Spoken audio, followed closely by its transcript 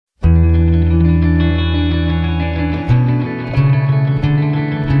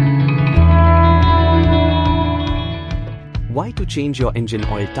change your engine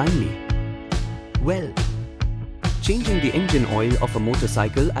oil timely? Well, changing the engine oil of a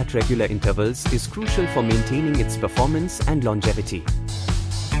motorcycle at regular intervals is crucial for maintaining its performance and longevity.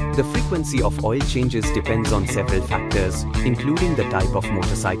 The frequency of oil changes depends on several factors, including the type of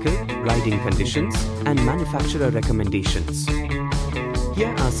motorcycle, riding conditions, and manufacturer recommendations.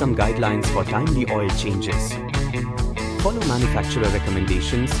 Here are some guidelines for timely oil changes. Follow manufacturer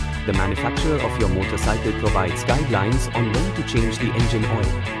recommendations. The manufacturer of your motorcycle provides guidelines on when to change the engine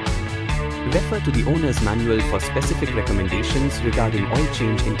oil. Refer to the owner's manual for specific recommendations regarding oil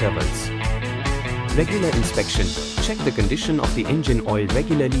change intervals. Regular inspection. Check the condition of the engine oil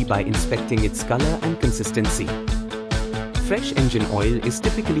regularly by inspecting its color and consistency. Fresh engine oil is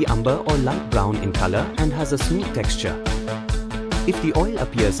typically amber or light brown in color and has a smooth texture. If the oil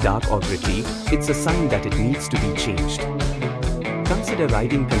appears dark or gritty, it's a sign that it needs to be changed. Consider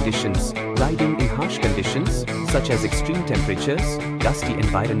riding conditions. Riding in harsh conditions, such as extreme temperatures, dusty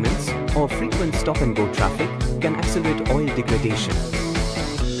environments, or frequent stop-and-go traffic, can accelerate oil degradation.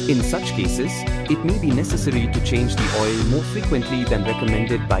 In such cases, it may be necessary to change the oil more frequently than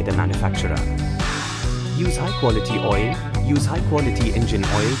recommended by the manufacturer. Use high-quality oil. Use high-quality engine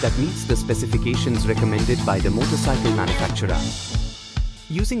oil that meets the specifications recommended by the motorcycle manufacturer.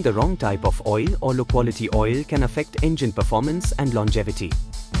 Using the wrong type of oil or low-quality oil can affect engine performance and longevity.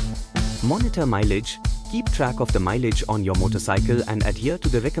 Monitor mileage. Keep track of the mileage on your motorcycle and adhere to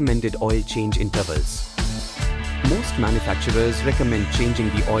the recommended oil change intervals. Most manufacturers recommend changing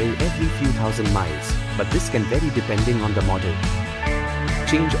the oil every few thousand miles, but this can vary depending on the model.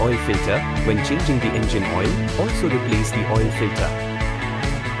 Change oil filter. When changing the engine oil, also replace the oil filter.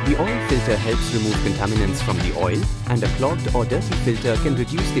 The oil filter helps remove contaminants from the oil, and a clogged or dirty filter can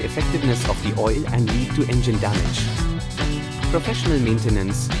reduce the effectiveness of the oil and lead to engine damage. Professional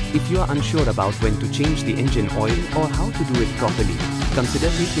maintenance. If you are unsure about when to change the engine oil or how to do it properly, consider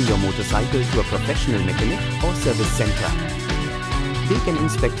taking your motorcycle to a professional mechanic or service center. They can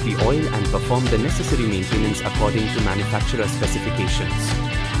inspect the oil and perform the necessary maintenance according to manufacturer specifications.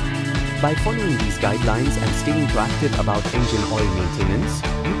 By following these guidelines and staying proactive about engine oil maintenance,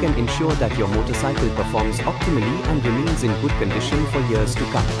 you can ensure that your motorcycle performs optimally and remains in good condition for years to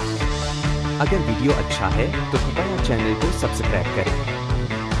come. अगर video अच्छा है तो कृपया channel को subscribe करें।